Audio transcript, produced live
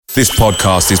This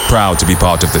podcast is proud to be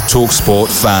part of the TalkSport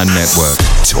Fan Network.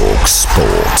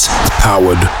 TalkSport.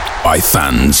 Powered by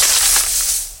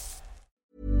fans.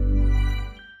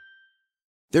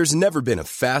 There's never been a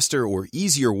faster or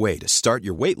easier way to start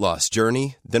your weight loss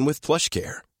journey than with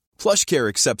PlushCare. PlushCare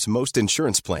accepts most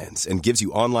insurance plans and gives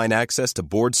you online access to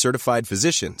board-certified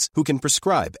physicians who can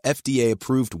prescribe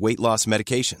FDA-approved weight loss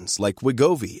medications like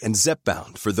Wegovy and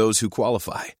Zepbound for those who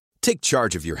qualify. Take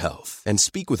charge of your health and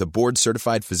speak with a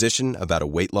board-certified physician about a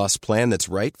weight loss plan that's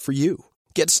right for you.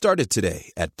 Get started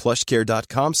today at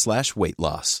plushcare.com/weight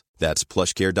loss. That's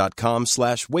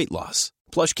plushcare.com/weight loss.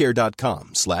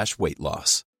 plushcare.com/weight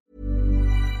loss.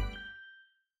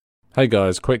 Hey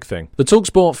guys, quick thing. The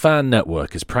TalkSport Fan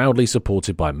Network is proudly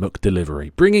supported by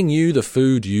McDelivery, bringing you the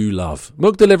food you love.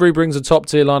 McDelivery brings a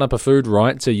top-tier lineup of food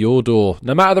right to your door.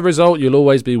 No matter the result, you'll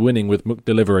always be winning with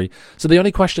McDelivery. So the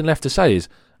only question left to say is,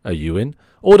 are you in?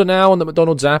 Order now on the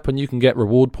McDonald's app and you can get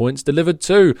reward points delivered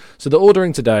too. So the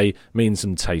ordering today means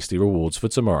some tasty rewards for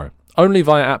tomorrow. Only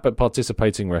via app at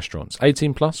participating restaurants.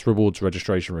 18 plus, rewards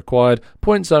registration required.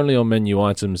 Points only on menu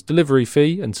items. Delivery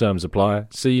fee and terms apply.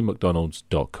 See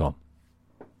mcdonalds.com.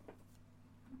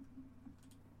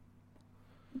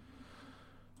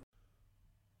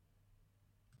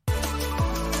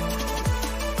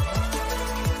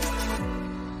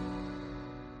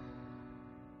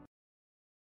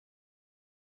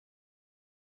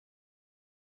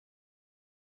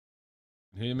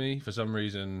 Hear me? For some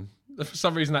reason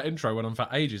that intro went on for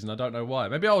ages and I don't know why.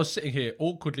 Maybe I was sitting here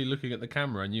awkwardly looking at the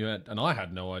camera and I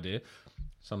had no idea.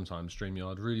 Sometimes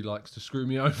StreamYard really likes to screw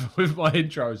me over with my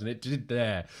intros, and it did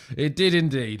there. It did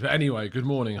indeed. But anyway, good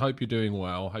morning. Hope you're doing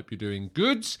well. Hope you're doing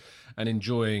good and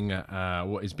enjoying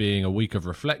what is being a week of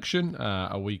reflection,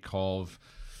 a week of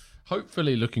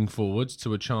hopefully looking forward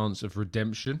to a chance of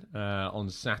redemption on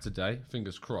Saturday.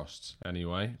 Fingers crossed,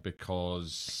 anyway,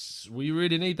 because we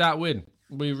really need that win.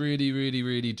 We really, really,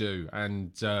 really do.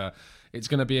 And it's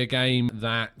going to be a game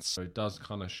that it does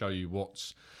kind of show you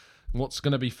what's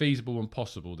going to be feasible and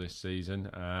possible this season.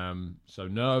 So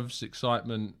nerves,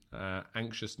 excitement,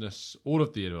 anxiousness, all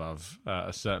of the above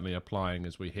are certainly applying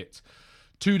as we hit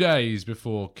 2 days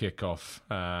before kickoff.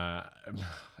 I'm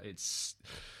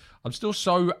still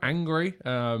so angry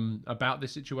about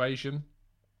this situation.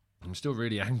 I'm still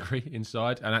really angry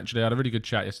inside. And actually, I had a really good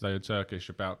chat yesterday with Turkish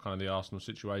about kind of the Arsenal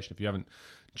situation. If you haven't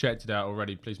checked it out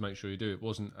already, please make sure you do. It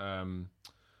wasn't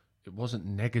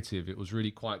negative. It was really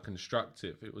quite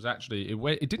constructive. It was actually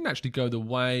it didn't actually go the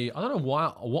way, I don't know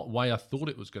what way I thought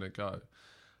it was going to go.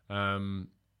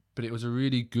 But it was a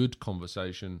really good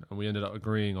conversation, and we ended up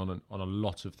agreeing on a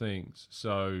lot of things.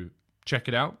 So check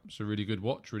it out. It's a really good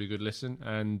watch, really good listen,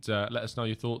 and let us know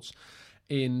your thoughts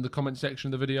in the comment section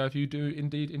of the video if you do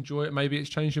indeed enjoy it. Maybe it's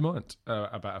changed your mind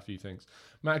about a few things.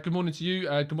 Matt, good morning to you.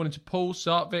 Good morning to Paul,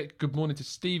 Sartvik. Good morning to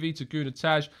Stevie, to Guna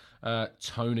Taj,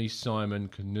 Tony, Simon,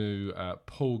 Canoe,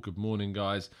 Paul. Good morning,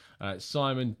 guys.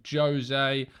 Simon,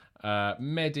 Jose,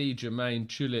 Mehdi, Jermaine,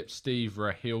 Tulip, Steve,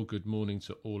 Rahil. Good morning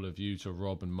to all of you, to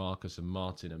Rob and Marcus and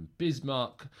Martin and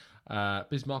Bismarck.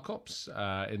 Bismarck Ops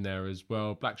in there as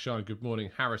well. Black Shine, good morning.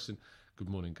 Harrison, good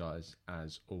morning, guys,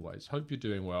 as always. Hope you're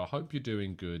doing well. Hope you're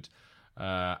doing good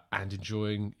and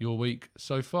enjoying your week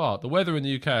so far. The weather in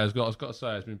the UK, I've got to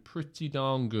say, has been pretty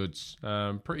darn good.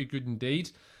 Pretty good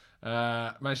indeed.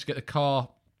 Managed to get the car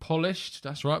polished.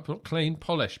 That's right, but not clean,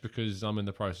 polished, because I'm in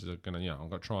the process of I'm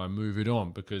going to try and move it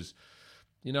on because,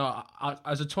 I,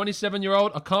 as a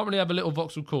 27-year-old, I can't really have a little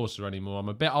Vauxhall Corsa anymore. I'm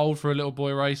a bit old for a little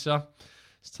boy racer.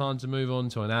 It's time to move on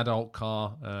to an adult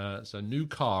car. So a new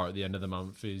car at the end of the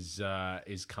month is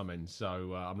coming.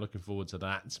 So I'm looking forward to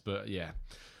that. But yeah,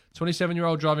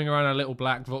 27-year-old driving around a little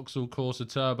black Vauxhall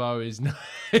Corsa Turbo is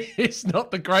it's not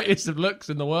the greatest of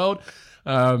looks in the world.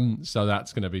 So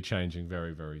that's going to be changing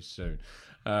very, very soon.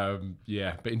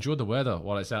 But enjoy the weather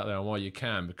while it's out there and while you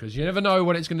can, because you never know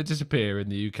when it's going to disappear in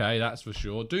the UK, that's for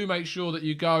sure. Do make sure that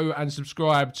you go and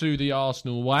subscribe to the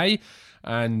Arsenal Way,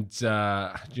 and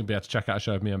you'll be able to check out a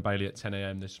show of me and Bailey at 10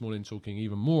 a.m. this morning, talking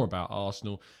even more about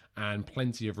Arsenal and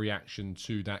plenty of reaction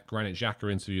to that Granit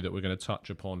Xhaka interview that we're going to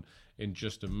touch upon in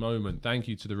just a moment. Thank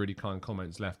you to the really kind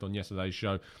comments left on yesterday's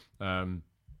show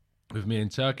with me in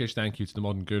Turkish. Thank you to the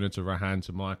Modern Guna, to Rahan,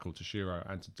 to Michael, to Shiro,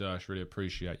 and to Dersh. Really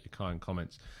appreciate your kind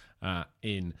comments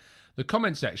in the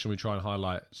comment section. We try and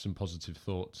highlight some positive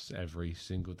thoughts every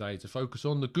single day to focus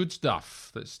on the good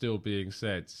stuff that's still being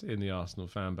said in the Arsenal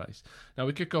fan base. Now,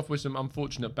 we kick off with some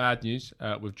unfortunate bad news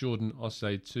with Jordan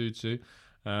Osei Tutu,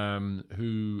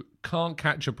 who can't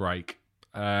catch a break.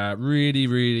 Really,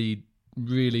 really,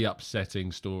 really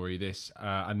upsetting story, this.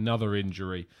 Another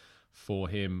injury for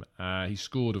him. He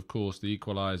scored, of course, the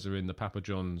equaliser in the Papa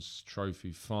John's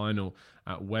Trophy final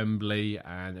at Wembley,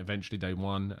 and eventually they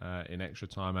won in extra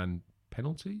time and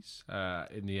penalties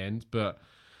in the end. But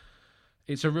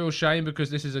it's a real shame because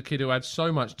this is a kid who had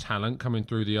so much talent coming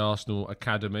through the Arsenal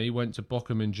academy. Went to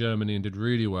Bochum in Germany and did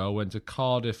really well. Went to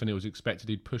Cardiff and it was expected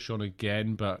he'd push on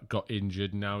again, but got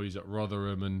injured. Now he's at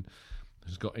Rotherham and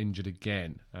has got injured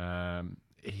again.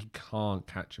 He can't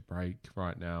catch a break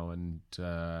right now, and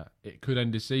it could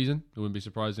end this season. It wouldn't be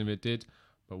surprising if it did,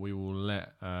 but we will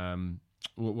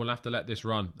we'll have to let this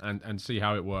run and see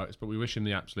how it works. But we wish him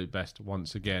the absolute best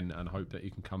once again and hope that he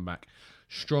can come back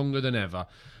stronger than ever.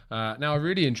 Now, a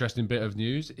really interesting bit of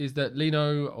news is that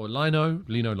Lino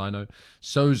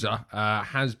Sousa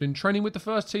has been training with the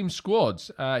first team squads.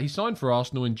 He signed for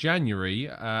Arsenal in January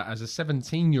as a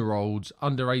 17-year-old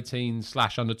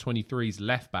under-18/under 23s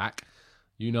left back.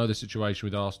 You know the situation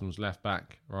with Arsenal's left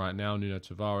back right now, Nuno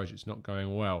Tavares. It's not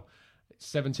going well.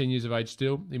 17 years of age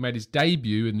still. He made his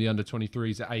debut in the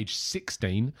under-23s at age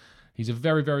 16. He's a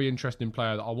very, very interesting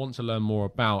player that I want to learn more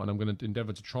about, and I'm going to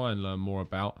endeavour to try and learn more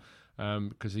about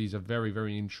because he's a very,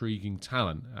 very intriguing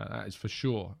talent. That is for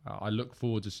sure. I look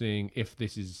forward to seeing if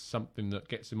this is something that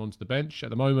gets him onto the bench. At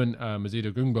the moment,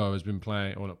 Mazido Gungbo has been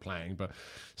playing, or not playing, but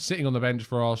sitting on the bench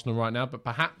for Arsenal right now. But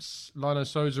perhaps Lino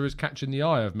Sousa is catching the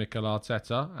eye of Mikel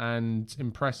Arteta and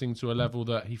impressing to a level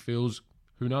that he feels,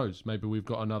 who knows, maybe we've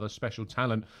got another special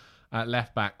talent at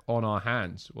left back on our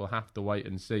hands. We'll have to wait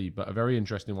and see, but a very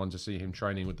interesting one to see him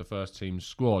training with the first team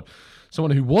squad.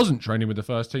 Someone who wasn't training with the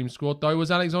first team squad, though,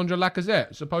 was Alexandre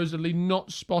Lacazette, supposedly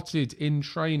not spotted in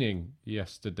training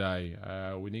yesterday.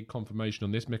 We need confirmation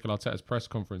on this. Mikel Arteta's press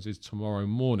conference is tomorrow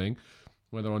morning.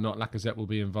 Whether or not Lacazette will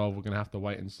be involved, we're going to have to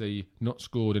wait and see. Not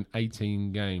scored in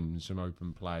 18 games from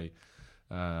open play.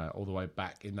 All the way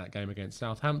back in that game against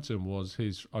Southampton was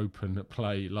his open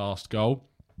play last goal.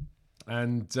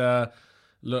 And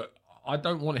look, I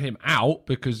don't want him out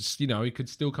because, you know, he could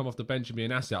still come off the bench and be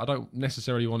an asset. I don't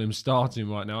necessarily want him starting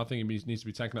right now. I think he needs to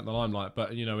be taken out the limelight.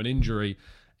 But, you know, an injury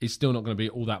is still not going to be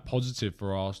all that positive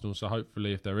for Arsenal. So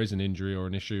hopefully if there is an injury or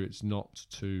an issue, it's not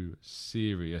too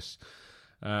serious.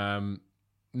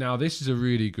 Now, this is a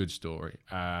really good story.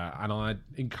 And I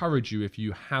encourage you, if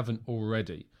you haven't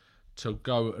already, to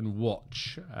go and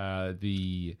watch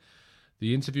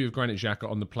the interview of Granit Xhaka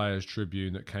on the Players'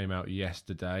 Tribune that came out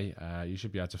yesterday. You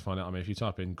should be able to find it. I mean, if you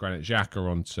type in Granit Xhaka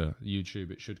onto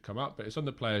YouTube, it should come up. But it's on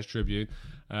the Players' Tribune.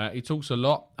 He talks a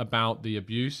lot about the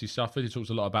abuse he suffered. He talks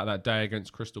a lot about that day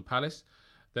against Crystal Palace.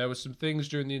 There were some things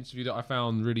during the interview that I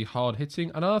found really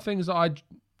hard-hitting, and other things that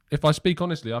if I speak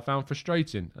honestly, I found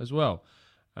frustrating as well.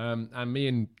 And me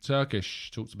and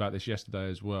Turkish talked about this yesterday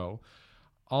as well.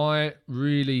 I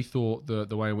really thought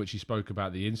the way in which he spoke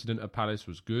about the incident at Palace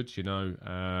was good, you know,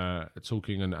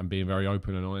 talking and being very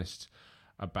open and honest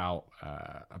about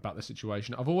the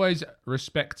situation. I've always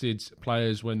respected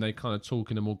players when they kind of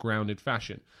talk in a more grounded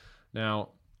fashion. Now,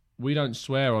 we don't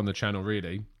swear on the channel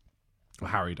really.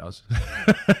 Well, Harry does.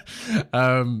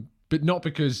 But not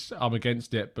because I'm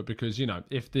against it, but because, you know,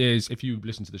 if you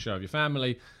listen to the show of your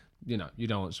family, you know, you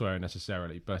don't want swearing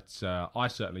necessarily, but I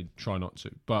certainly try not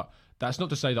to. But that's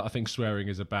not to say that I think swearing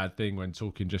is a bad thing when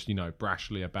talking just, you know,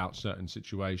 brashly about certain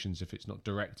situations if it's not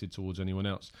directed towards anyone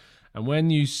else. And when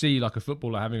you see like a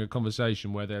footballer having a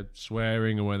conversation where they're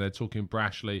swearing or where they're talking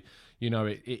brashly, you know,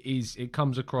 it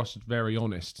comes across very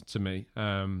honest to me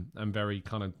and very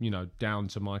kind of, you know, down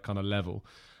to my kind of level.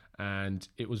 And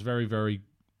it was very, very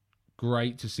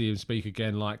great to see him speak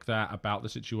again like that about the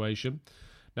situation.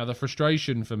 Now, the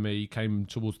frustration for me came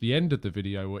towards the end of the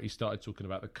video where he started talking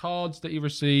about the cards that he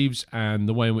receives and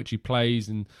the way in which he plays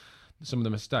and some of the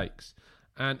mistakes.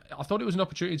 And I thought it was an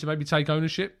opportunity to maybe take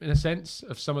ownership, in a sense,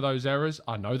 of some of those errors.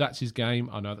 I know that's his game.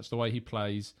 I know that's the way he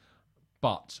plays.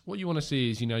 But what you want to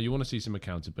see is, you know, you want to see some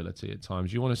accountability at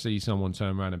times. You want to see someone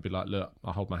turn around and be like, look,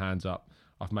 I hold my hands up.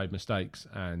 I've made mistakes.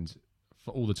 And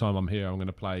for all the time I'm here, I'm going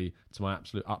to play to my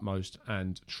absolute utmost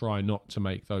and try not to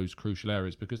make those crucial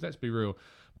errors. Because let's be real,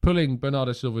 pulling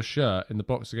Bernardo Silva's shirt in the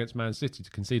box against Man City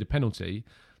to concede a penalty,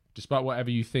 despite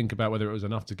whatever you think about whether it was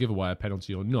enough to give away a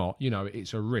penalty or not, you know,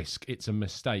 it's a risk. It's a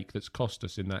mistake that's cost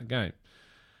us in that game.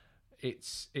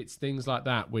 It's things like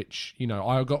that which, you know,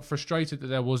 I got frustrated that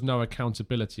there was no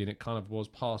accountability and it kind of was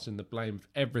passing the blame for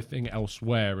everything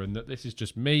elsewhere and that this is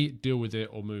just me, deal with it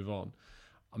or move on.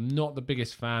 I'm not the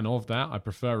biggest fan of that. I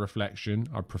prefer reflection.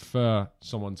 I prefer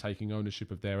someone taking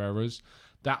ownership of their errors.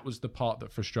 That was the part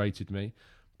that frustrated me.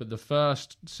 But the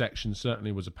first section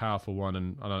certainly was a powerful one,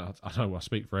 and I know I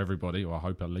speak for everybody, or I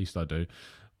hope at least I do,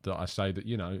 that I say that,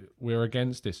 you know, we're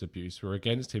against this abuse. We're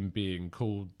against him being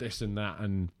called this and that,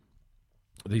 and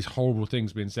these horrible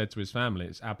things being said to his family.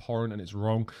 It's abhorrent and it's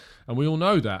wrong, and we all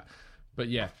know that. But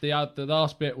yeah, the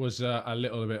last bit was a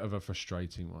little bit of a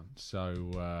frustrating one.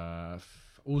 So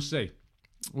we'll see.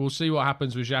 We'll see what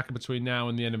happens with Xhaka between now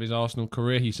and the end of his Arsenal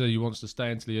career. He said he wants to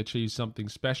stay until he achieves something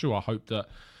special. I hope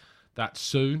that's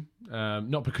soon.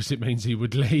 Not because it means he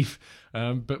would leave,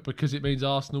 but because it means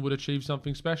Arsenal would achieve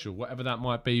something special. Whatever that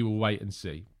might be, we'll wait and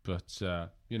see. But,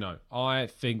 I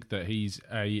think that he's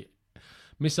a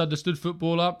misunderstood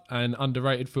footballer, an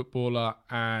underrated footballer,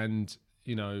 and,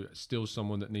 still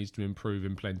someone that needs to improve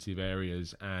in plenty of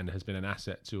areas and has been an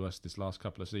asset to us this last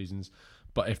couple of seasons.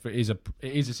 But if it is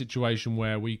a situation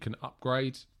where we can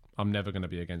upgrade, I'm never going to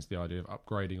be against the idea of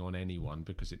upgrading on anyone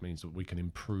because it means that we can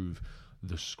improve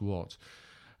the squad.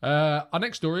 Our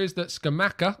next story is that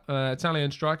Scamacca,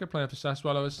 Italian striker playing for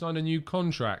Sassuolo, has signed a new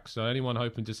contract. So anyone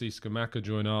hoping to see Scamacca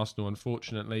join Arsenal,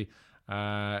 unfortunately,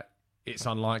 it's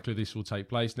unlikely this will take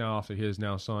place now after he has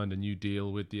now signed a new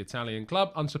deal with the Italian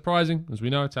club. Unsurprising, as we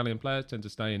know, Italian players tend to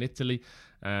stay in Italy,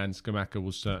 and Scamacca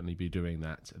will certainly be doing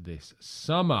that this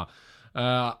summer.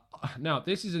 Now,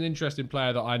 this is an interesting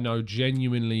player that I know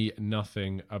genuinely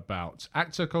nothing about.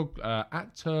 Akturkoglu,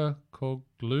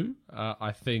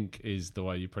 I think is the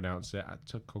way you pronounce it.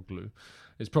 Akturkoglu.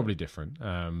 It's probably different.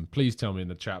 Please tell me in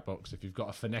the chat box if you've got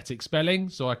a phonetic spelling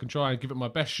so I can try and give it my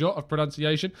best shot of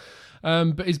pronunciation.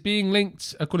 But is being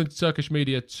linked, according to Turkish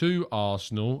media, to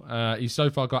Arsenal. He's so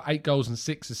far got 8 goals and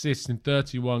 6 assists in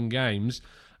 31 games,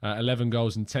 11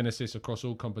 goals and 10 assists across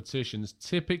all competitions.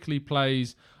 Typically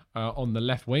plays on the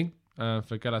left wing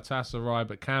for Galatasaray,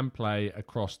 but can play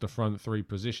across the front 3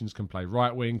 positions, can play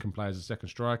right wing, can play as a second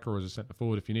striker or as a centre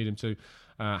forward if you need him to.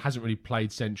 Hasn't really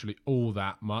played centrally all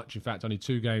that much. In fact, only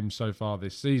 2 games so far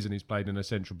this season he's played in a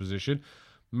central position,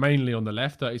 mainly on the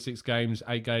left, 36 games,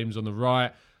 8 games on the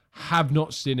right. Have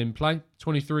not seen him play.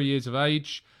 23 years of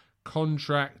age.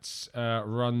 Contract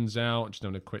runs out, just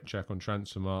doing a quick check on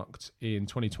Transfermarkt, in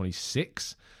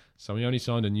 2026. So he only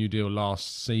signed a new deal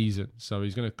last season. So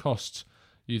he's going to cost,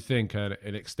 you think, an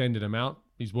extended amount.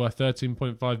 He's worth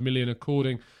 13.5 million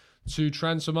according to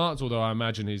Transfermarkt, although I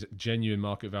imagine his genuine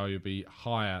market value will be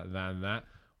higher than that.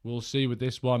 We'll see with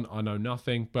this one. I know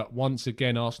nothing. But once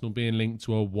again, Arsenal being linked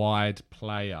to a wide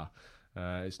player.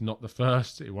 It's not the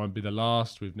first. It won't be the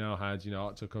last. We've now had,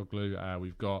 Akturkoglu.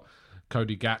 We've got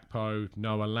Cody Gakpo,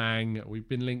 Noah Lang. We've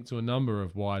been linked to a number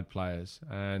of wide players.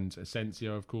 And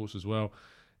Asensio, of course, as well.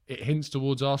 It hints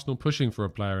towards Arsenal pushing for a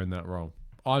player in that role.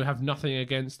 I have nothing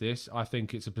against this. I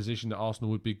think it's a position that Arsenal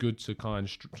would be good to kind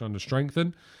of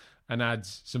strengthen and add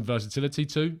some versatility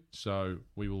to. So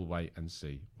we will wait and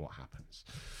see what happens.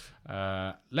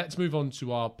 Let's move on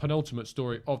to our penultimate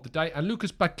story of the day. And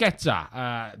Lucas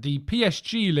Paqueta, the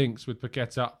PSG links with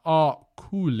Paqueta are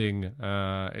cooling,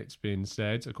 it's been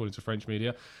said, according to French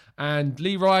media. And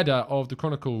Lee Ryder of The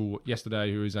Chronicle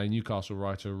yesterday, who is a Newcastle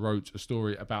writer, wrote a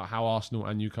story about how Arsenal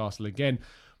and Newcastle again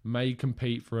may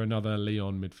compete for another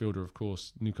Lyon midfielder. Of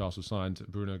course, Newcastle signed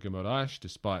Bruno Guimaraes,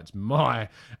 despite my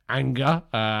anger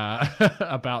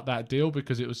about that deal,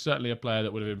 because it was certainly a player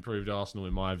that would have improved Arsenal,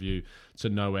 in my view, to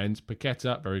no end.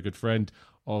 Paqueta, very good friend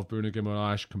of Bruno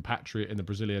Guimaraes, compatriot in the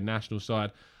Brazilian national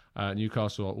side.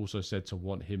 Newcastle are also said to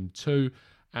want him too.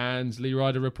 And Lee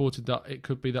Ryder reported that it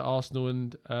could be that Arsenal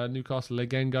and Newcastle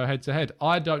again go head-to-head.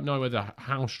 I don't know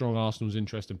how strong Arsenal's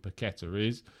interest in Paqueta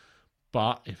is,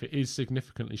 but if it is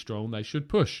significantly strong, they should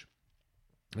push.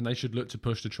 And they should look to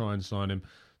push to try and sign him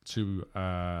to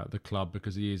the club,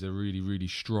 because he is a really, really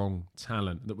strong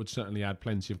talent that would certainly add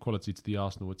plenty of quality to the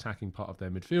Arsenal attacking part of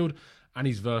their midfield. And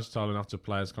he's versatile enough to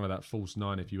play as kind of that false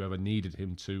 9 if you ever needed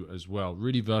him to as well.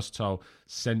 Really versatile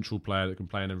central player that can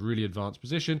play in a really advanced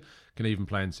position, can even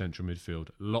play in central midfield.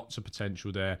 Lots of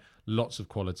potential there, lots of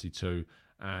quality too.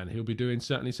 And he'll be doing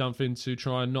certainly something to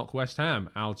try and knock West Ham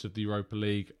out of the Europa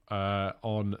League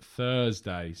on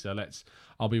Thursday. So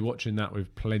I'll be watching that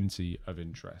with plenty of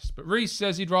interest. But Reece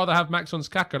says he'd rather have Maxence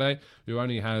Kakare, who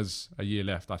only has a year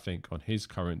left, I think, on his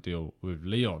current deal with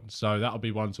Lyon. So that'll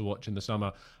be one to watch in the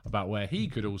summer about where he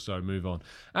could also move on.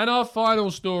 And our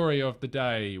final story of the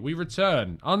day, we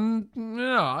return.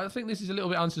 I think this is a little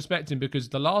bit unsuspecting, because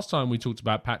the last time we talked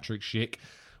about Patrick Schick,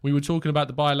 we were talking about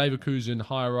the Bayer Leverkusen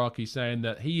hierarchy, saying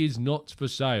that he is not for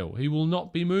sale. He will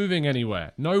not be moving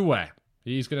anywhere. Nowhere.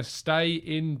 He's going to stay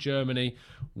in Germany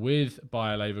with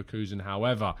Bayer Leverkusen.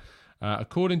 However,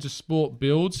 according to Sport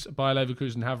Builds, Bayer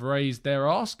Leverkusen have raised their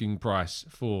asking price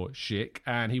for Schick,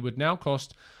 and he would now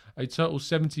cost a total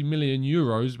 70 million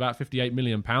euros, about 58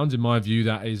 million pounds. In my view,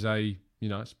 that is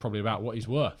it's probably about what he's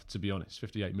worth, to be honest.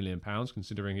 58 million pounds,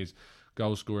 considering his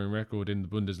goal-scoring record in the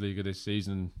Bundesliga this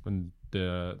season, and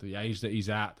the age that he's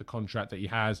at, the contract that he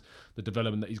has, the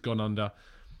development that he's gone under.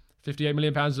 £58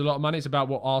 million is a lot of money. It's about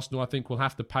what Arsenal, I think, will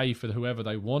have to pay for whoever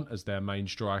they want as their main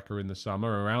striker in the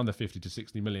summer, around the £50 to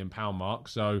 £60 million mark.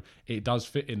 So it does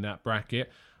fit in that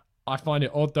bracket. I find it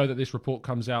odd, though, that this report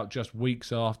comes out just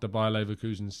weeks after Bayer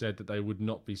Leverkusen said that they would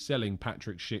not be selling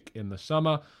Patrick Schick in the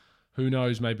summer. Who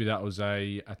knows? Maybe that was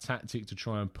a tactic to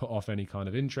try and put off any kind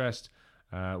of interest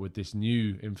with this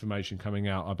new information coming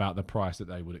out about the price that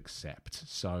they would accept.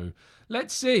 So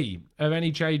let's see of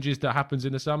any changes that happens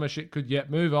in the summer. Schick could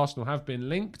yet move. Arsenal have been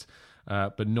linked,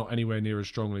 but not anywhere near as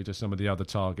strongly to some of the other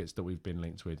targets that we've been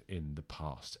linked with in the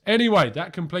past. Anyway,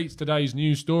 that completes today's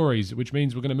news stories, which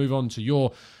means we're going to move on to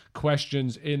your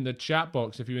questions in the chat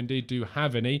box. If you indeed do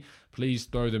have any, please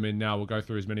throw them in now. We'll go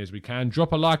through as many as we can.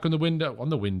 Drop a like on the window. On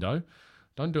the window?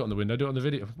 Don't do it on the window. Do it on the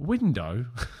video. Window?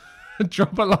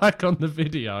 Drop a like on the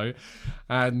video,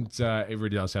 and it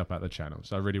really does help out the channel.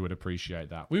 So I really would appreciate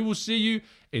that. We will see you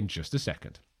in just a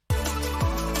second.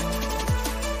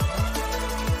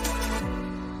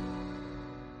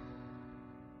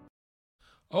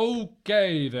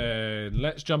 Okay, then.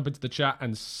 Let's jump into the chat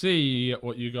and see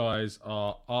what you guys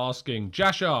are asking.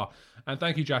 Jashar, and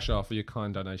thank you, Jashar, for your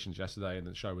kind donations yesterday in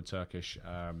the show with Turkish.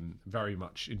 Very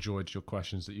much enjoyed your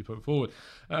questions that you put forward.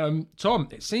 Tom,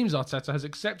 it seems Arteta has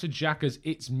accepted Xhaka's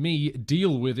 "it's me,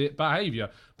 deal with it" behaviour.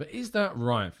 But is that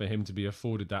right for him to be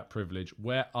afforded that privilege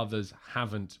where others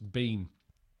haven't been?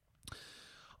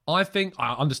 I think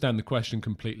I understand the question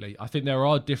completely. I think there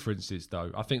are differences,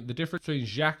 though. I think the difference between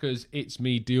Xhaka's "it's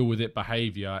me, deal with it"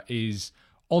 behaviour is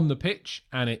on the pitch,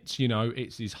 and it's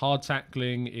his hard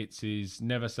tackling, it's his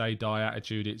never say die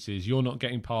attitude, it's his "you're not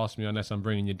getting past me unless I'm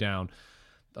bringing you down."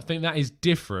 I think that is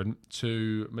different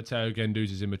to Matteo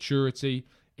Guendouzi's immaturity.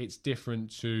 It's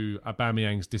different to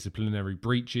Aubameyang's disciplinary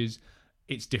breaches.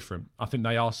 It's different. I think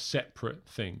they are separate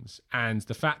things. And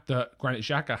the fact that Granit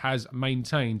Xhaka has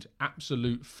maintained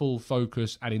absolute full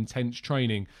focus and intense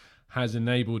training has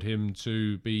enabled him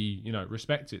to be,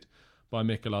 respected by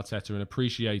Mikel Arteta and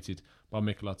appreciated by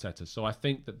Mikel Arteta. So I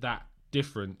think that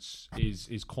difference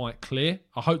is quite clear.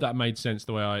 I hope that made sense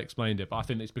the way I explained it, but I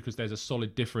think it's because there's a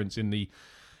solid difference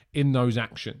in those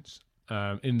actions.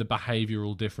 In the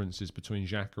behavioural differences between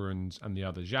Xhaka and the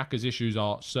others. Xhaka's issues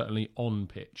are certainly on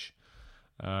pitch.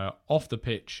 Off the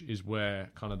pitch is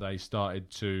where kind of they started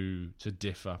to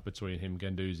differ between him,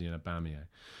 Guendouzi, and Aubameyang.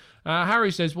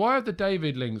 Harry says, why have the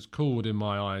David links cooled in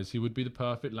my eyes? He would be the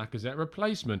perfect Lacazette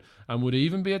replacement and would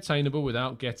even be attainable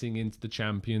without getting into the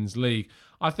Champions League.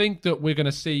 I think that we're going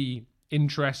to see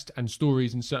interest and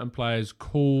stories in certain players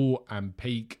cool and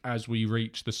peak as we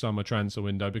reach the summer transfer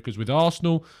window, because with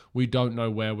Arsenal, we don't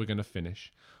know where we're going to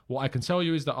finish. What I can tell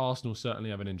you is that Arsenal certainly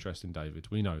have an interest in David.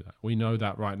 We know that. We know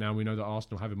that right now. We know that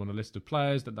Arsenal have him on a list of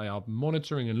players that they are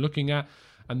monitoring and looking at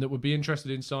and that would be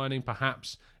interested in signing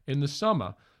perhaps in the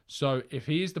summer. So if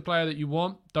he is the player that you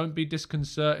want, don't be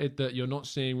disconcerted that you're not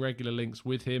seeing regular links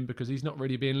with him, because he's not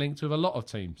really being linked with a lot of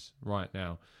teams right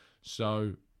now.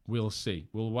 So we'll see.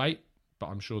 We'll wait, but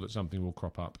I'm sure that something will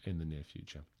crop up in the near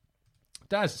future.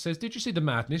 Daz says, did you see the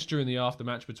madness during the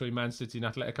aftermatch between Man City and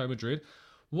Atletico Madrid?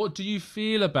 What do you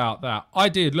feel about that? I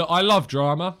did. Look, I love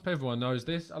drama. Everyone knows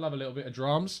this. I love a little bit of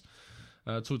drams.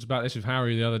 Talked about this with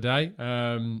Harry the other day.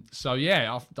 So,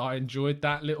 yeah, I enjoyed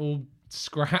that little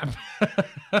scrap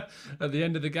at the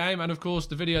end of the game. And, of course,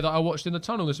 the video that I watched in the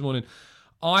tunnel this morning.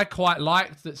 I quite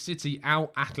liked that City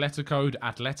out-Atletico'd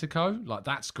Atletico. Like,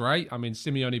 that's great. I mean,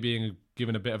 Simeone being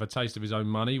given a bit of a taste of his own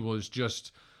money was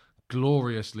just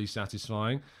gloriously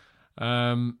satisfying.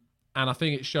 And I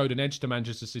think it showed an edge to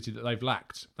Manchester City that they've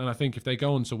lacked. And I think if they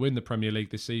go on to win the Premier League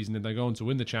this season and they go on to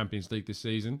win the Champions League this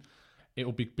season, it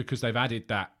will be because they've added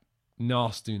that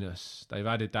nastiness. They've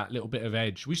added that little bit of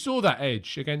edge. We saw that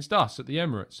edge against us at the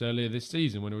Emirates earlier this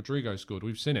season when Rodrigo scored.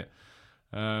 We've seen it.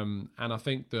 And I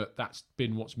think that that's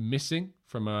been what's missing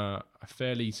from a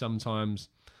fairly sometimes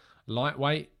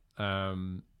lightweight.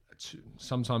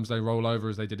 Sometimes they roll over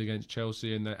as they did against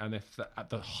Chelsea, and if at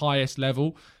the highest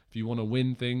level, if you want to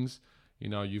win things,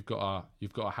 you've got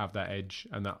to have that edge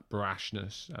and that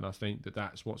brashness. And I think that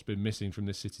that's what's been missing from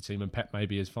this City team. And Pep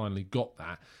maybe has finally got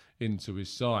that into his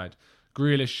side.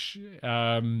 Grealish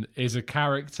is a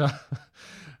character,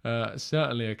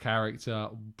 certainly a character,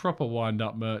 proper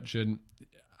wind-up merchant.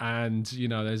 And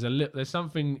there's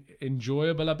something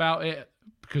enjoyable about it,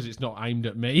 because it's not aimed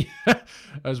at me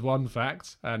as one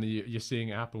fact, and you're seeing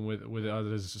it happen with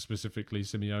others, specifically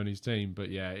Simeone's team.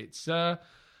 But yeah, it's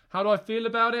how do I feel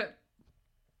about it?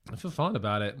 I feel fine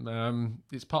about it.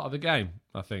 It's part of the game,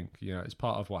 I think. It's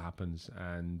part of what happens,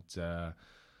 and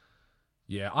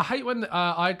Yeah, I hate when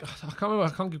I can't remember. I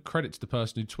can't give credit to the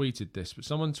person who tweeted this, but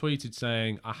someone tweeted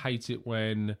saying, "I hate it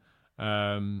when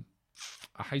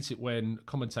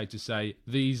commentators say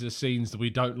these are scenes that we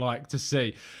don't like to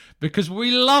see," because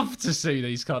we love to see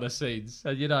these kind of scenes,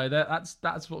 and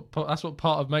that's what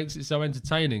part of makes it so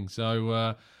entertaining.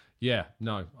 So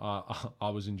I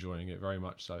was enjoying it very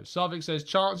much. So Sarvik says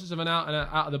chances of an out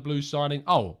of the blue signing.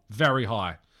 Oh, very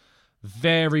high.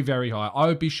 Very, very high. I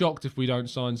would be shocked if we don't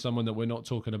sign someone that we're not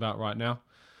talking about right now,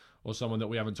 or someone that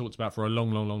we haven't talked about for a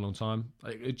long time.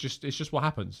 It's just what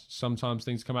happens. Sometimes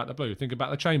things come out of the blue. Think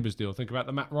about the Chambers deal. Think about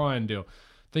the Matt Ryan deal.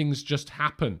 Things just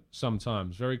happen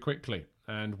sometimes very quickly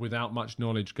and without much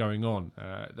knowledge going on.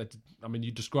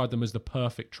 You describe them as the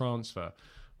perfect transfer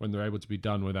when they're able to be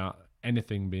done without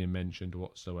anything being mentioned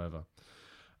whatsoever.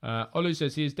 Olu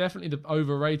says he is definitely the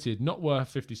overrated, not worth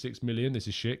 56 million. This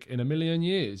is Schick in a million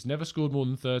years. Never scored more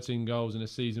than 13 goals in a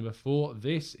season before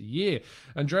this year.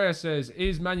 Andrea says,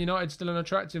 is Man United still an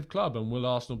attractive club, and will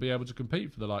Arsenal be able to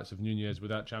compete for the likes of Nunez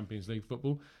without Champions League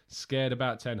football? Scared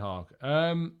about Ten Hag.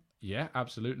 Yeah,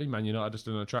 absolutely. Man United are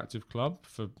still an attractive club.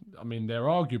 They're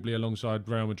arguably, alongside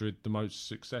Real Madrid, the most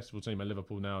successful team, and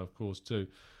Liverpool now, of course, too,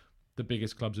 the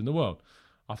biggest clubs in the world.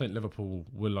 I think Liverpool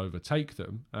will overtake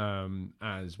them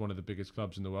as one of the biggest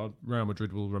clubs in the world. Real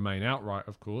Madrid will remain outright,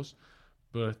 of course.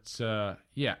 But,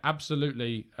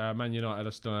 absolutely, Man United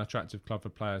are still an attractive club for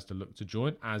players to look to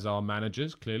join, as are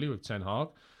managers, clearly, with Ten Hag.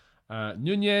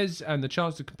 Nunez and the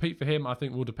chance to compete for him, I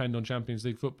think, will depend on Champions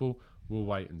League football. We'll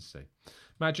wait and see.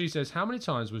 Matt G says, how many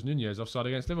times was Nunez offside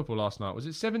against Liverpool last night? Was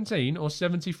it 17 or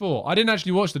 74? I didn't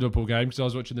actually watch the Liverpool game because I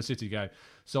was watching the City game,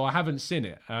 so I haven't seen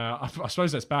it. I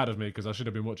suppose that's bad of me because I should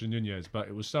have been watching Nunez, but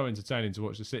it was so entertaining to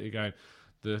watch the City game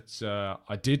that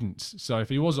I didn't. So if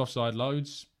he was offside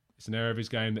loads, it's an area of his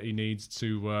game that he needs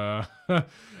to.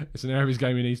 It's an area of his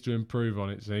game he needs to improve on,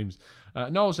 it seems.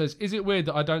 Noel says, is it weird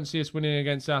that I don't see us winning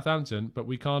against Southampton, but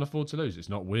we can't afford to lose? It's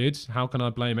not weird. How can I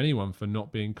blame anyone for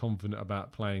not being confident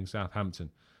about playing Southampton?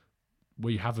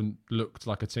 We haven't looked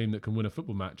like a team that can win a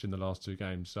football match in the last two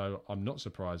games, so I'm not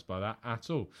surprised by that at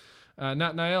all.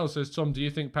 Nat Nael says, Tom, do you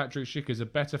think Patrick Schick is a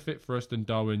better fit for us than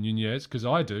Darwin Nunez? Because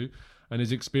I do, and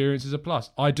his experience is a plus.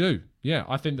 I do. Yeah,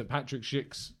 I think that Patrick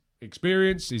Schick's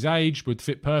experience, his age, would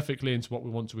fit perfectly into what we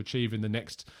want to achieve in the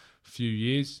next few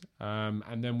years,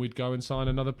 and then we'd go and sign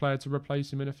another player to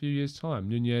replace him in a few years' time.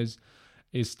 Nunez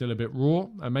is still a bit raw,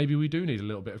 and maybe we do need a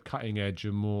little bit of cutting edge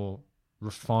and more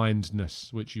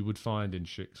refinedness, which you would find in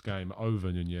Schick's game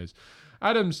over Nunez.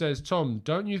 Adam says, Tom,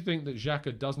 don't you think that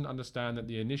Xhaka doesn't understand that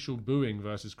the initial booing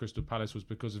versus Crystal Palace was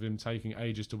because of him taking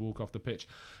ages to walk off the pitch?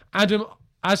 Adam,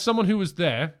 as someone who was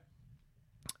there,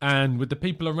 and with the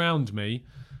people around me,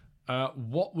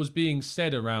 what was being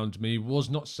said around me was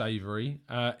not savoury,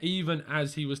 even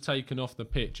as he was taken off the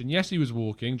pitch. And yes, he was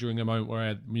walking during a moment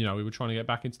where we were trying to get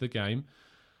back into the game.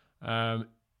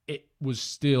 It was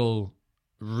still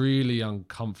really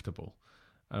uncomfortable,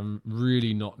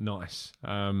 really not nice.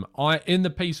 In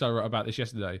the piece I wrote about this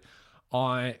yesterday,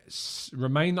 I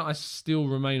still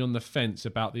remain on the fence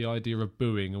about the idea of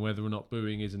booing and whether or not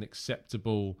booing is an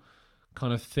acceptable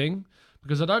kind of thing.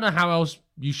 Because I don't know how else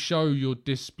you show your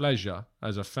displeasure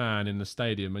as a fan in the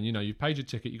stadium. And, you paid your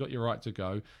ticket, you got your right to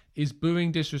go. Is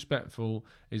booing disrespectful?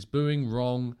 Is booing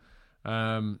wrong?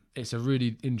 It's a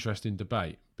really interesting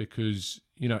debate because,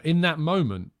 in that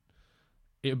moment,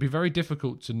 it would be very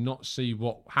difficult to not see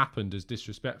what happened as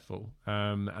disrespectful,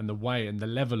 and the way and the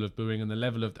level of booing and the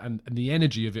level of and the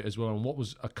energy of it as well, and what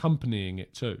was accompanying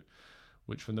it too,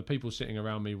 which from the people sitting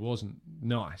around me wasn't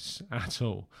nice at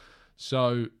all.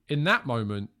 So in that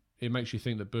moment, it makes you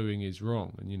think that booing is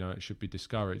wrong and, it should be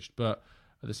discouraged. But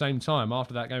at the same time,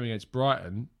 after that game against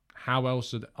Brighton, how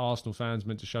else are the Arsenal fans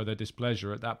meant to show their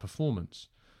displeasure at that performance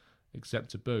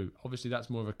except to boo? Obviously, that's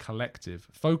more of a collective.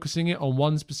 Focusing it on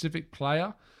one specific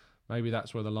player, maybe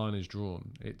that's where the line is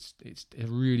drawn. It's a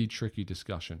really tricky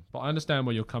discussion. But I understand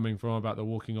where you're coming from about the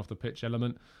walking off the pitch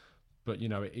element. But,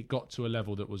 it got to a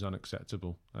level that was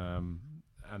unacceptable.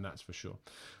 And that's for sure.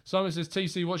 Simon says,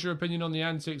 TC, what's your opinion on the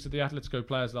antics of the Atletico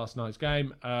players last night's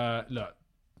game? Look,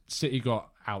 City got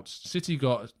out. City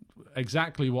got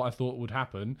exactly what I thought would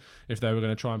happen if they were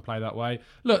going to try and play that way.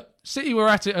 Look, City were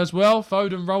at it as well.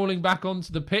 Foden rolling back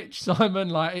onto the pitch,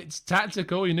 Simon, it's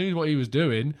tactical. He knew what he was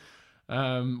doing,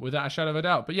 without a shadow of a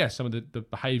doubt. But yes, some of the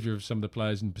behaviour of some of the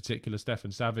players, in particular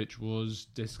Stefan Savic, was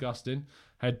disgusting.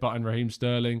 Headbutting Raheem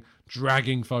Sterling,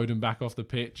 dragging Foden back off the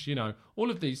pitch.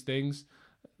 All of these things,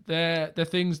 they're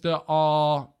things that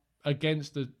are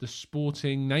against the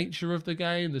sporting nature of the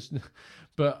game.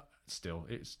 But still,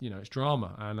 it's it's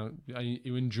drama, and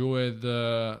you enjoy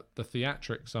the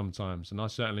theatrics sometimes, and I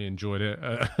certainly enjoyed it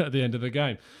at the end of the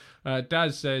game.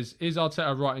 Daz says, is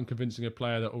Arteta right in convincing a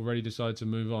player that already decided to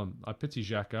move on? I pity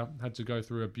Xhaka, had to go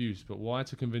through abuse, but why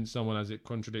to convince someone as it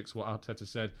contradicts what Arteta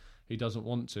said he doesn't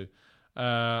want to?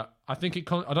 I don't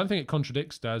think it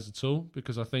contradicts Daz at all,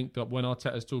 because I think that when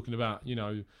Arteta's talking about,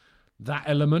 that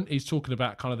element, he's talking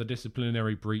about kind of the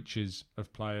disciplinary breaches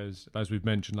of players, as we've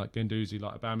mentioned, like Guendouzi,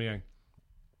 like Aubameyang.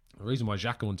 The reason why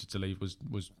Xhaka wanted to leave was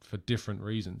for different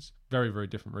reasons, very, very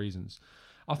different reasons.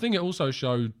 I think it also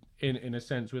showed, in a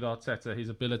sense, with Arteta, his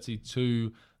ability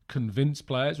to convince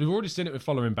players. We've already seen it with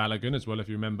following Balogun as well, if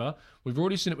you remember. We've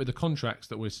already seen it with the contracts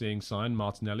that we're seeing signed,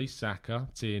 Martinelli, Saka,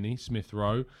 Tierney,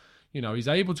 Smith-Rowe. He's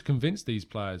able to convince these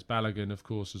players, Balogun, of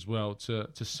course, as well, to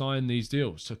sign these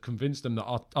deals, to convince them that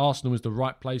Arsenal is the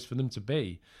right place for them to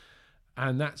be.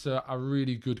 And that's a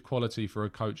really good quality for a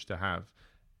coach to have.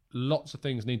 Lots of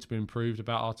things need to be improved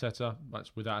about Arteta,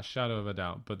 that's without a shadow of a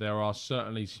doubt, but there are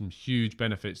certainly some huge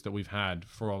benefits that we've had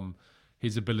from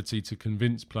his ability to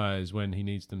convince players when he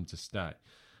needs them to stay.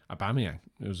 Aubameyang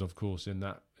was, of course, in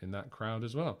that crowd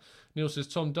as well. Neil says,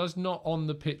 Tom, does not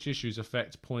on-the-pitch issues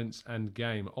affect points and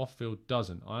game? Off-field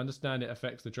doesn't. I understand it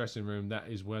affects the dressing room. That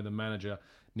is where the manager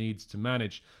needs to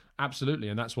manage. Absolutely,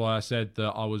 and that's why I said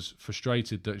that I was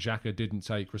frustrated that Xhaka didn't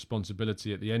take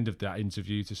responsibility at the end of that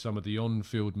interview to some of the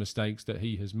on-field mistakes that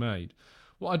he has made.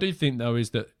 What I do think, though,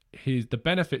 is that the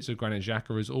benefits of Granit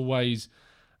Xhaka is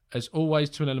always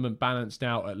to an element balanced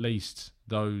out at least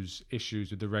those issues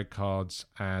with the red cards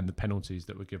and the penalties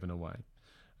that were given away.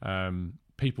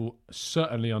 People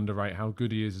certainly underrate how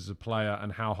good he is as a player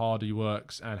and how hard he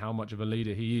works and how much of a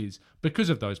leader he is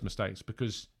because of those mistakes.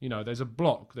 Because, there's a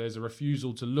block, there's a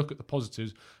refusal to look at the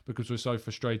positives because we're so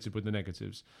frustrated with the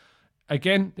negatives.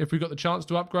 Again, if we got the chance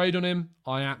to upgrade on him,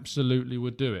 I absolutely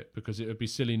would do it because it would be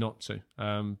silly not to.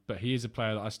 But he is a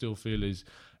player that I still feel is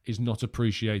not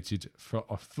appreciated for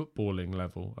a footballing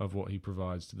level of what he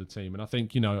provides to the team. And I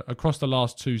think, across the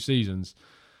last 2 seasons,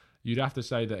 you'd have to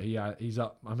say that he's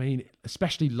up. I mean,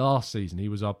 especially last season, he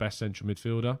was our best central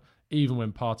midfielder, even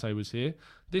when Partey was here.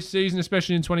 This season,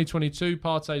 especially in 2022,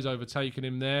 Partey's overtaken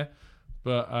him there.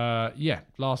 But,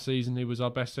 last season, he was our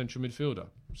best central midfielder.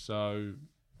 So,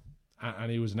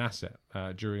 and he was an asset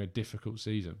during a difficult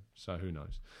season. So, who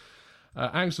knows?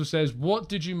 Axel says, what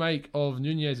did you make of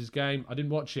Nunez's game? I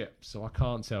didn't watch it, so I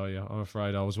can't tell you. I'm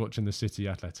afraid I was watching the City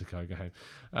Atletico game.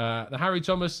 The Harry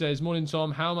Thomas says, morning,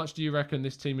 Tom. How much do you reckon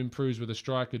this team improves with a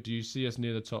striker? Do you see us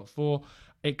near the top 4?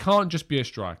 It can't just be a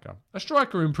striker. A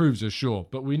striker improves us, sure,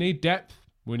 but we need depth.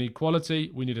 We need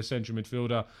quality. We need a central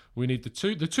midfielder. We need the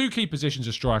two key positions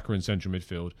of striker and central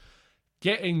midfield.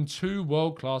 Getting 2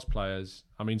 world-class players,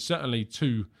 certainly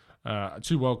two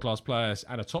world-class players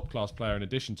and a top-class player in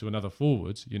addition to another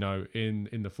forward, in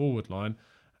the forward line,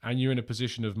 and you're in a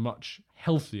position of much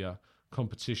healthier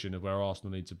competition of where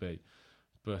Arsenal need to be.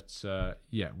 But,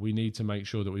 we need to make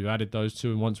sure that we've added those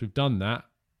 2, and once we've done that,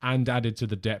 and added to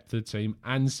the depth of the team,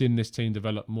 and seen this team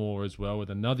develop more as well, with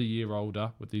another year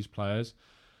older with these players,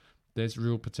 there's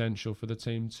real potential for the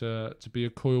team to be a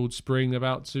coiled spring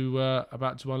about to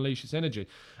unleash its energy.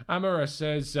 Amara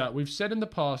says, we've said in the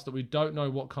past that we don't know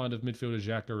what kind of midfielder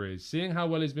Xhaka is. Seeing how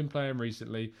well he's been playing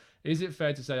recently, is it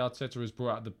fair to say Arteta has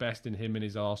brought out the best in him in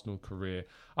his Arsenal career?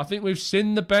 I think we've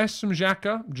seen the best from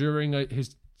Xhaka during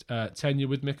his tenure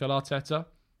with Mikel Arteta.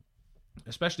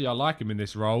 Especially, I like him in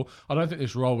this role. I don't think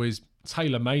this role is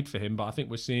tailor-made for him, but I think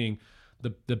we're seeing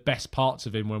the best parts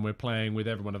of him when we're playing with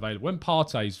everyone available. When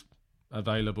Partey's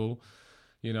available,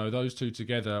 those 2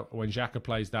 together, when Xhaka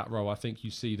plays that role, I think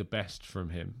you see the best from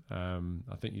him.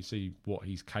 I think you see what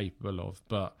he's capable of.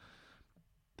 But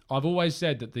I've always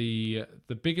said that the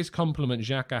biggest compliment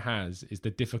Xhaka has is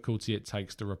the difficulty it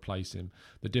takes to replace him.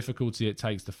 The difficulty it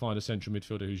takes to find a central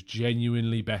midfielder who's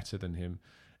genuinely better than him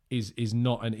is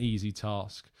not an easy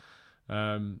task.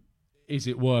 Is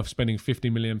it worth spending £50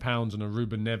 million on a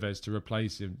Ruben Neves to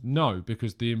replace him? No,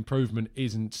 because the improvement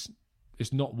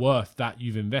it's not worth that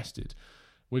you've invested.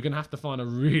 We're going to have to find a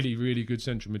really, really good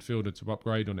central midfielder to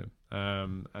upgrade on him.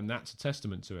 And that's a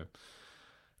testament to him.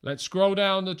 Let's scroll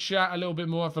down the chat a little bit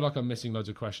more. I feel like I'm missing loads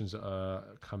of questions that are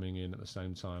coming in at the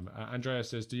same time. Andrea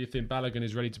says, do you think Balogun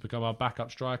is ready to become our backup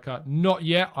striker? Not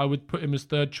yet. I would put him as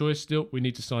 3rd choice still. We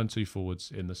need to sign 2 forwards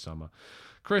in the summer.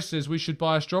 Chris says, we should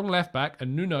buy a strong left back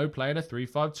and Nuno play in a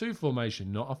 3-5-2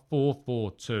 formation, not a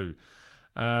 4-4-2.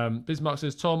 Bismarck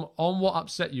says, Tom, on what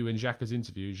upset you in Xhaka's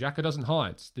interview? Xhaka doesn't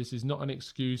hide. This is not an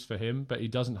excuse for him, but he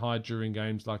doesn't hide during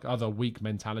games like other weak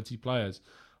mentality players.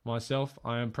 Myself,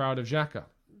 I am proud of Xhaka.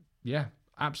 Yeah,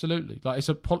 absolutely. Like it's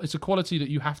a quality that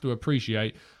you have to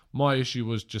appreciate My issue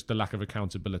was just the lack of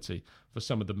accountability for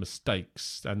some of the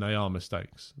mistakes, and they are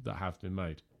mistakes that have been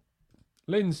made.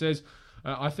 Lynn says,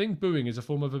 I think booing is a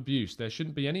form of abuse. There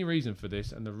shouldn't be any reason for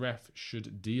this, and the ref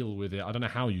should deal with it. I don't know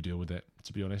how you deal with it,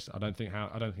 to be honest. I don't think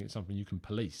it's something you can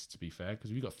police, to be fair,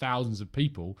 because if you've got thousands of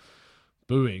people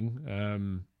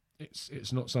booing,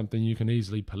 it's not something you can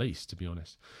easily police, to be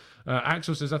honest.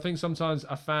 Axel says, I think sometimes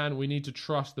we need to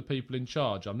trust the people in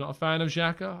charge. I'm not a fan of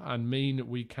Xhaka and mean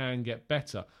we can get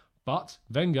better. But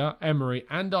Wenger, Emery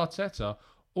and Arteta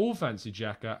all fancy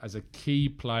Xhaka as a key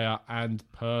player and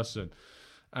person.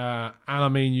 And I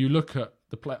mean, you look at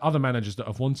the other managers that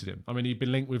have wanted him. I mean, he'd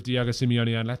been linked with Diego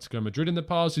Simeone and Atletico Madrid in the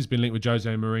past. He's been linked with Jose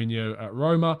Mourinho at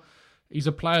Roma. He's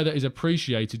a player that is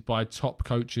appreciated by top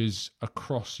coaches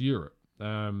across Europe.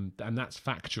 And that's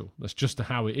factual. That's just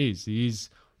how it is. He is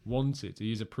wanted.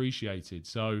 He is appreciated.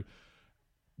 So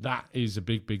that is a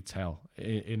big, big tell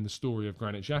in the story of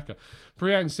Granit Xhaka.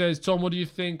 Priyank says, Tom, what do you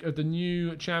think of the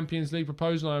new Champions League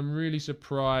proposal? I'm really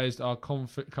surprised our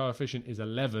coefficient is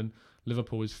 11.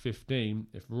 Liverpool is 15.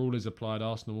 If rule is applied,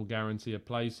 Arsenal will guarantee a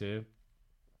place here.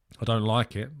 I don't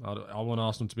like it. I want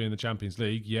Arsenal to be in the Champions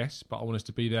League, yes, but I want us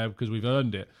to be there because we've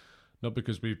earned it, not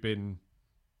because we've been...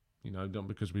 not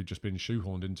because we've just been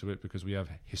shoehorned into it because we have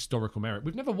historical merit.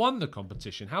 We've never won the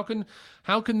competition. How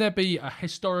can there be a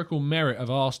historical merit of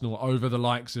Arsenal over the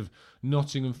likes of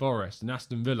Nottingham Forest and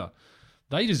Aston Villa?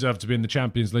 They deserve to be in the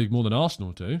Champions League more than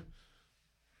Arsenal do.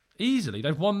 Easily.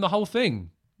 They've won the whole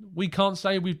thing. We can't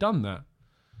say we've done that.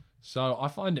 So I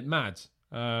find it mad.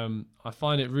 I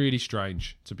find it really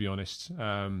strange, to be honest.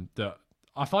 That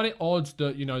I find it odd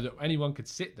that, that anyone could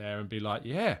sit there and be like,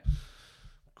 yeah,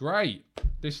 great,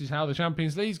 this is how the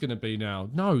Champions League is going to be now.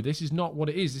 No, this is not what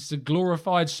it is. This is a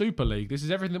glorified Super League. This is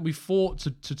everything that we fought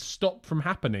to stop from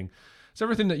happening. It's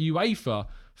everything that UEFA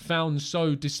found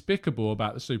so despicable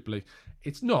about the Super League.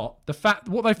 It's not.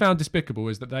 What they found despicable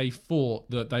is that they thought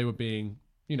that they were being,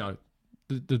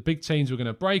 the big teams were going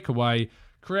to break away,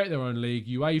 create their own league,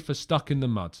 UEFA stuck in the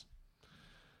mud.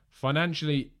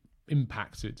 Financially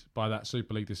impacted by that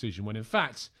Super League decision, when in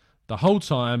fact, the whole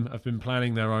time have been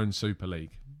planning their own Super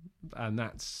League. And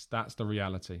that's the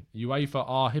reality. UEFA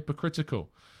are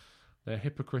hypocritical. They're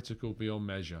hypocritical beyond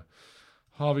measure.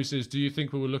 Harvey says, do you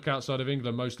think we will look outside of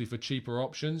England mostly for cheaper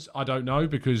options? I don't know,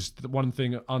 because the one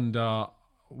thing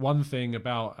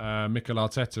about Mikel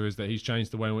Arteta is that he's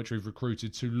changed the way in which we've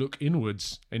recruited to look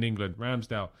inwards in England.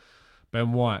 Ramsdale,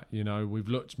 Ben White, we've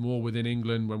looked more within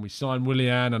England when we signed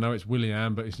Willian. I know it's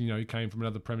Willian, but he came from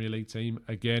another Premier League team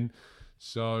again.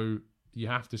 So you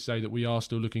have to say that we are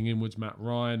still looking inwards. Matt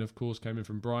Ryan, of course, came in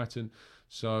from Brighton.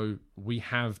 So we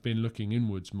have been looking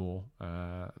inwards more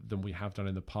than we have done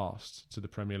in the past to the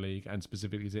Premier League and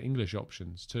specifically to English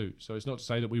options too. So it's not to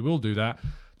say that we will do that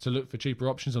to look for cheaper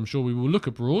options. I'm sure we will look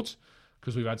abroad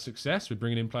because we've had success with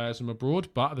bringing in players from abroad.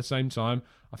 But at the same time,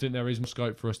 I think there is more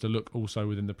scope for us to look also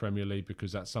within the Premier League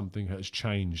because that's something that has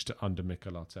changed under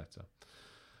Mikel Arteta.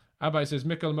 Abbe says,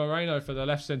 Mikel Moreno for the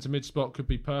left centre mid spot could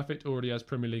be perfect. Already has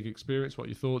Premier League experience. What are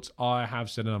your thoughts? I have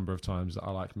said a number of times that I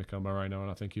like Mikel Moreno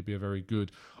and I think he'd be a very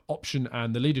good option,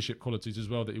 and the leadership qualities as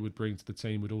well that he would bring to the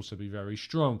team would also be very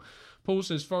strong. Paul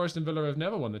says, Forest and Villa have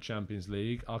never won the Champions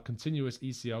League. Our continuous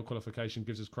ECL qualification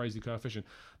gives us crazy coefficient.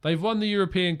 They've won the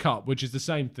European Cup, which is the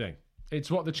same thing.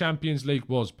 It's what the Champions League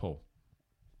was, Paul.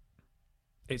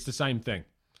 It's the same thing.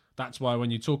 That's why when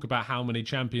you talk about how many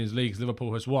Champions Leagues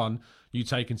Liverpool has won, you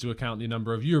take into account the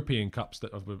number of European Cups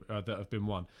that have been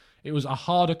won. It was a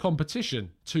harder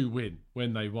competition to win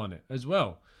when they won it as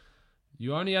well.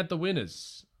 You only had the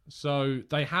winners. So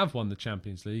they have won the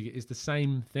Champions League. It is the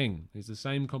same thing. It's the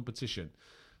same competition.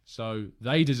 So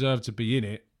they deserve to be in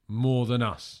it more than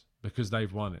us because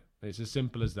they've won it. It's as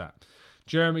simple as that.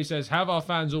 Jeremy says, have our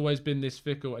fans always been this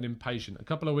fickle and impatient? A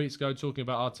couple of weeks ago talking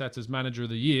about Arteta's manager of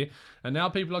the year, and now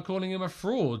people are calling him a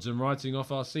fraud and writing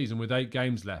off our season with 8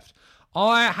 games left.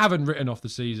 I haven't written off the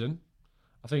season.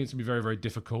 I think it's going to be very, very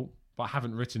difficult, but I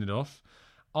haven't written it off.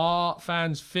 Are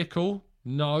fans fickle?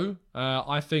 No.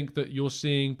 I think that you're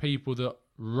seeing people that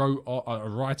are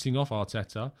writing off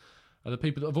Arteta are the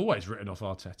people that have always written off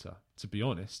Arteta, to be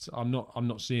honest. I'm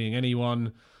not seeing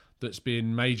anyone that's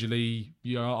been majorly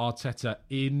Arteta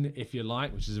in, if you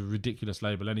like, which is a ridiculous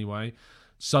label anyway,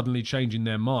 suddenly changing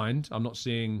their mind. I'm not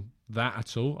seeing that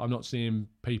at all. I'm not seeing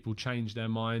people change their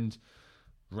mind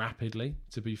rapidly,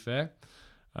 to be fair.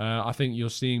 I think you're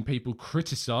seeing people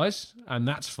criticise, and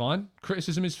that's fine.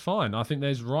 Criticism is fine. I think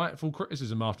there's rightful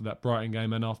criticism after that Brighton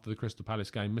game and after the Crystal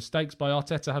Palace game. Mistakes by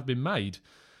Arteta have been made.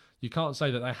 You can't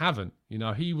say that they haven't.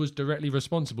 He was directly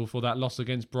responsible for that loss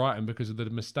against Brighton because of the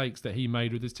mistakes that he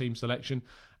made with his team selection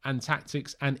and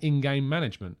tactics and in-game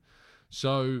management.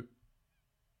 So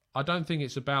I don't think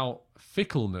it's about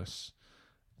fickleness.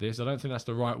 I don't think that's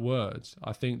the right words.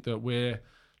 I think that we're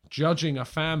judging a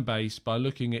fan base by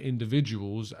looking at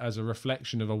individuals as a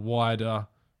reflection of a wider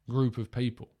group of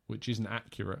people, which isn't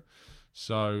accurate.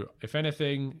 So if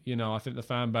anything, I think the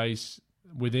fan base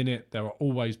within it, there are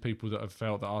always people that have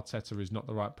felt that Arteta is not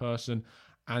the right person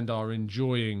and are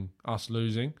enjoying us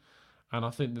losing. And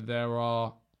I think that there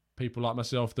are people like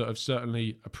myself that have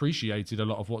certainly appreciated a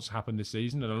lot of what's happened this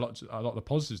season and a lot of the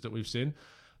positives that we've seen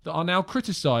that are now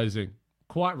criticising,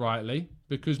 quite rightly,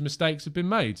 because mistakes have been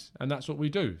made. And that's what we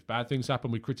do. If bad things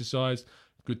happen, we criticise.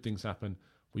 If good things happen,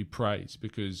 we praise.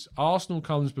 Because Arsenal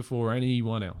comes before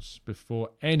anyone else.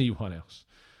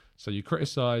 So you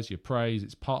criticise, you praise.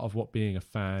 It's part of what being a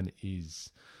fan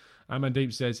is.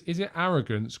 Amandeep says, is it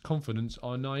arrogance, confidence,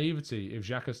 or naivety if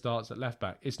Xhaka starts at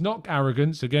left-back? It's not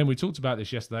arrogance. Again, we talked about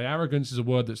this yesterday. Arrogance is a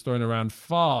word that's thrown around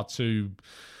far too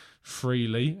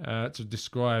freely to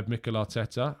describe Mikel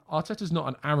Arteta. Arteta's not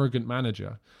an arrogant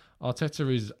manager.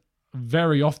 Arteta is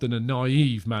very often a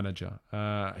naive manager.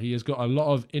 He has got a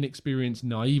lot of inexperienced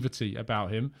naivety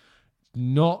about him.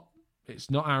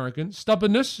 It's not arrogance.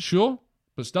 Stubbornness, sure,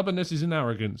 but stubbornness isn't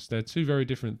arrogance. They're two very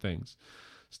different things.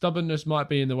 Stubbornness might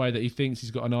be in the way that he thinks he's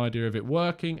got an idea of it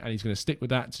working and he's going to stick with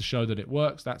that to show that it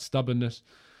works. That's stubbornness.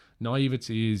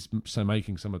 Naivety is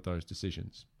making some of those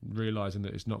decisions, realising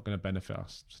that it's not going to benefit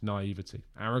us. It's naivety.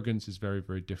 Arrogance is very,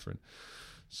 very different.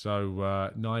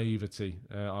 So naivety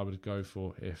I would go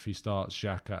for if he starts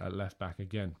Xhaka at left back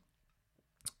again.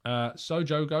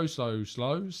 Sojo Go So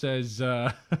Slow says,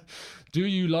 do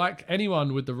you like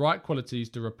anyone with the right qualities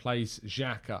to replace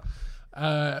Xhaka?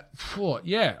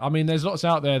 Yeah, I mean, there's lots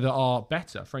out there that are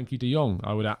better. Frankie de Jong,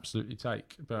 I would absolutely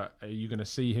take. But are you going to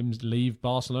see him leave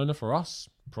Barcelona for us?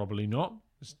 Probably not.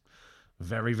 It's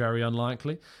very, very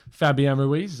unlikely. Fabian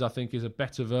Ruiz, I think, is a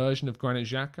better version of Granit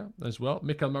Xhaka as well.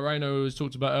 Mikel Moreno, who was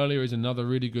talked about earlier, is another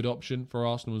really good option for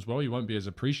Arsenal as well. He won't be as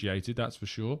appreciated, that's for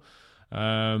sure.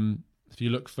 If you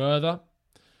look further,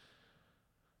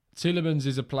 Tielemans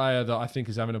is a player that I think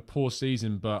is having a poor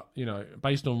season, but,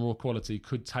 based on raw quality,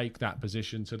 could take that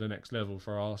position to the next level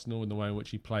for Arsenal in the way in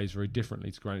which he plays very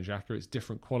differently to Granit Xhaka. It's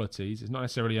different qualities. It's not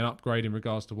necessarily an upgrade in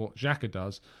regards to what Xhaka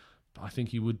does, but I think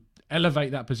he would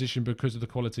elevate that position because of the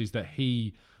qualities that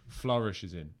he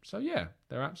flourishes in. So, yeah,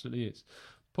 there absolutely is.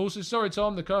 Paul says, sorry,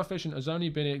 Tom, the coefficient has only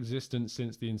been in existence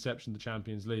since the inception of the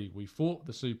Champions League. We fought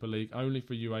the Super League only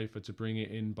for UEFA to bring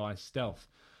it in by stealth.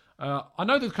 I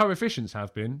know the coefficients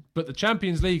have been, but the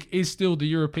Champions League is still the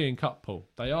European Cup pool.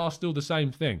 They are still the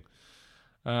same thing.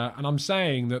 And I'm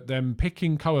saying that them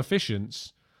picking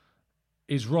coefficients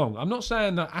is wrong. I'm not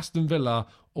saying that Aston Villa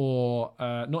or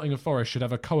Nottingham Forest should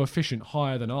have a coefficient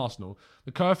higher than Arsenal.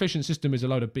 The coefficient system is a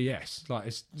load of BS.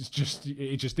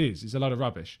 It just is. It's a load of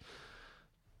rubbish.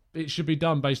 It should be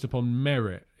done based upon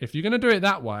merit. If you're going to do it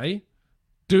that way,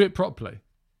 do it properly.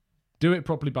 Do it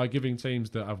properly by giving teams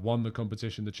that have won the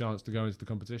competition the chance to go into the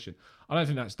competition. I don't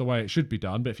think that's the way it should be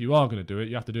done, but if you are going to do it,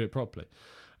 you have to do it properly.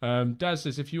 Daz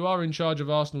says, if you are in charge of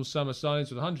Arsenal's summer signings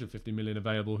with 150 million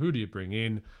available, who do you bring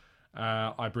in?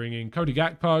 I bring in Cody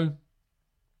Gakpo.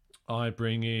 I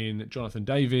bring in Jonathan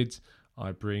David.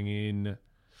 I bring in...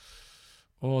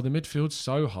 Oh, the midfield's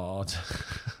so hard.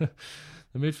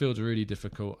 The midfield's really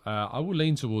difficult. I will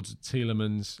lean towards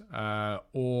Tielemans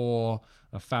or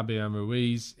a Fabian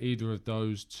Ruiz. Either of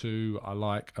those two I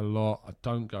like a lot. I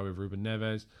don't go with Ruben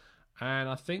Neves. And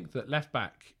I think that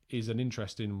left-back is an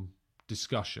interesting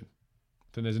discussion.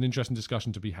 Then there's an interesting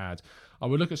discussion to be had. I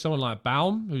would look at someone like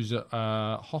Baum, who's at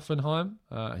Hoffenheim.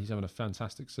 He's having a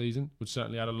fantastic season. Would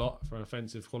certainly add a lot for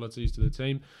offensive qualities to the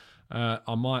team.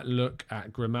 I might look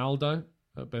at Grimaldo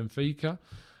at Benfica.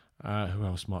 Who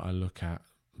else might I look at?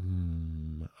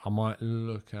 I might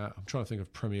look at... I'm trying to think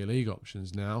of Premier League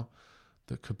options now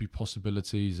that could be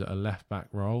possibilities at a left-back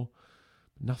role.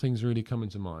 Nothing's really coming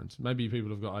to mind. Maybe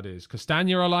people have got ideas.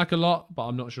 Castagna I like a lot, but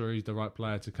I'm not sure he's the right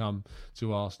player to come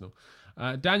to Arsenal.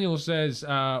 Daniel says,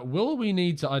 will we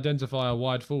need to identify a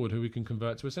wide forward who we can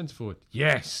convert to a centre forward?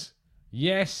 Yes.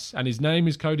 Yes. And his name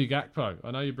is Cody Gakpo.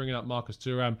 I know you're bringing up Marcus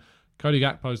Thuram. Cody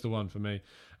Gakpo's the one for me.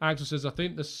 Axel says, I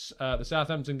think the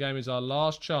Southampton game is our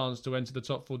last chance to enter the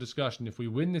top four discussion. If we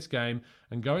win this game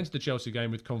and go into the Chelsea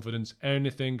game with confidence,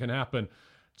 anything can happen.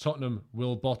 Tottenham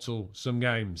will bottle some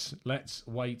games. Let's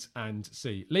wait and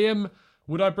see. Liam,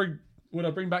 would I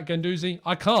bring back Guendouzi?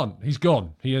 I can't. He's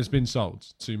gone. He has been sold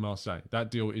to Marseille.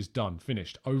 That deal is done,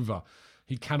 finished, over.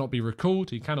 He cannot be recalled.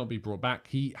 He cannot be brought back.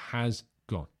 He has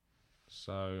gone.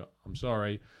 So I'm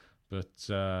sorry. But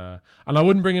and I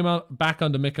wouldn't bring him back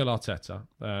under Mikel Arteta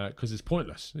because it's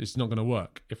pointless. It's not going to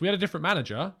work. If we had a different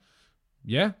manager,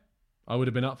 yeah, I would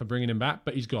have been up for bringing him back,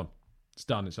 but he's gone. It's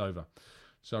done. It's over.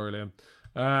 Sorry, Liam.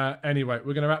 Anyway,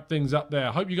 we're going to wrap things up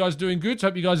there. Hope you guys are doing good.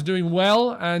 Hope you guys are doing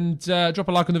well. And drop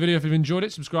a like on the video if you've enjoyed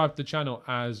it. Subscribe to the channel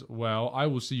as well. I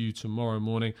will see you tomorrow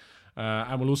morning.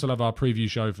 And we'll also have our preview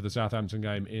show for the Southampton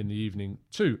game in the evening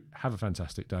too. Have a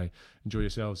fantastic day. Enjoy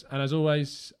yourselves. And as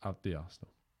always, up the Arsenal.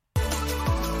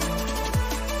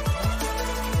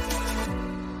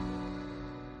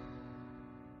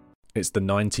 It's the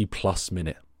 90-plus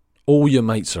minute. All your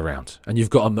mates around, and you've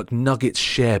got a McNuggets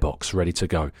share box ready to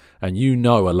go, and you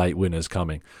know a late winner's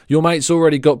coming. Your mate's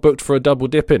already got booked for a double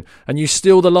dipping, and you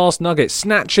steal the last nugget,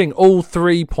 snatching all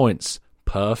 3 points.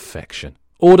 Perfection.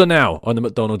 Order now on the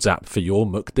McDonald's app for your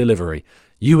McDelivery.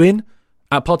 You in?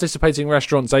 At participating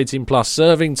restaurants 18+,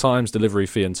 serving times, delivery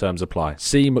fee and terms apply.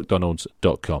 See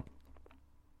mcdonalds.com.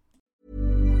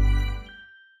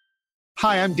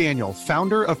 Hi, I'm Daniel,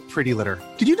 founder of Pretty Litter.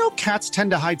 Did you know cats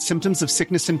tend to hide symptoms of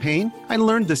sickness and pain? I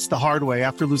learned this the hard way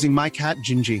after losing my cat,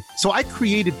 Gingy. So I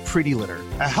created Pretty Litter,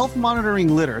 a health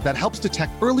monitoring litter that helps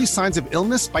detect early signs of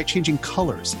illness by changing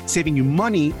colors, saving you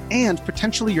money and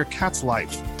potentially your cat's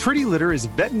life. Pretty Litter is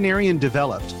veterinarian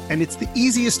developed, and it's the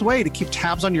easiest way to keep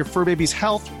tabs on your fur baby's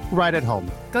health right at home.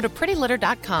 Go to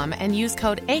prettylitter.com and use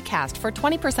code ACAST for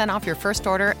 20% off your first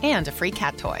order and a free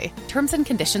cat toy. Terms and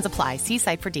conditions apply. See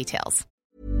site for details.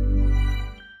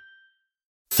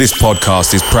 This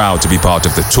podcast is proud to be part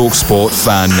of the TalkSport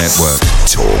Fan Network.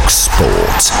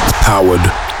 TalkSport.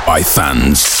 Powered by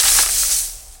fans.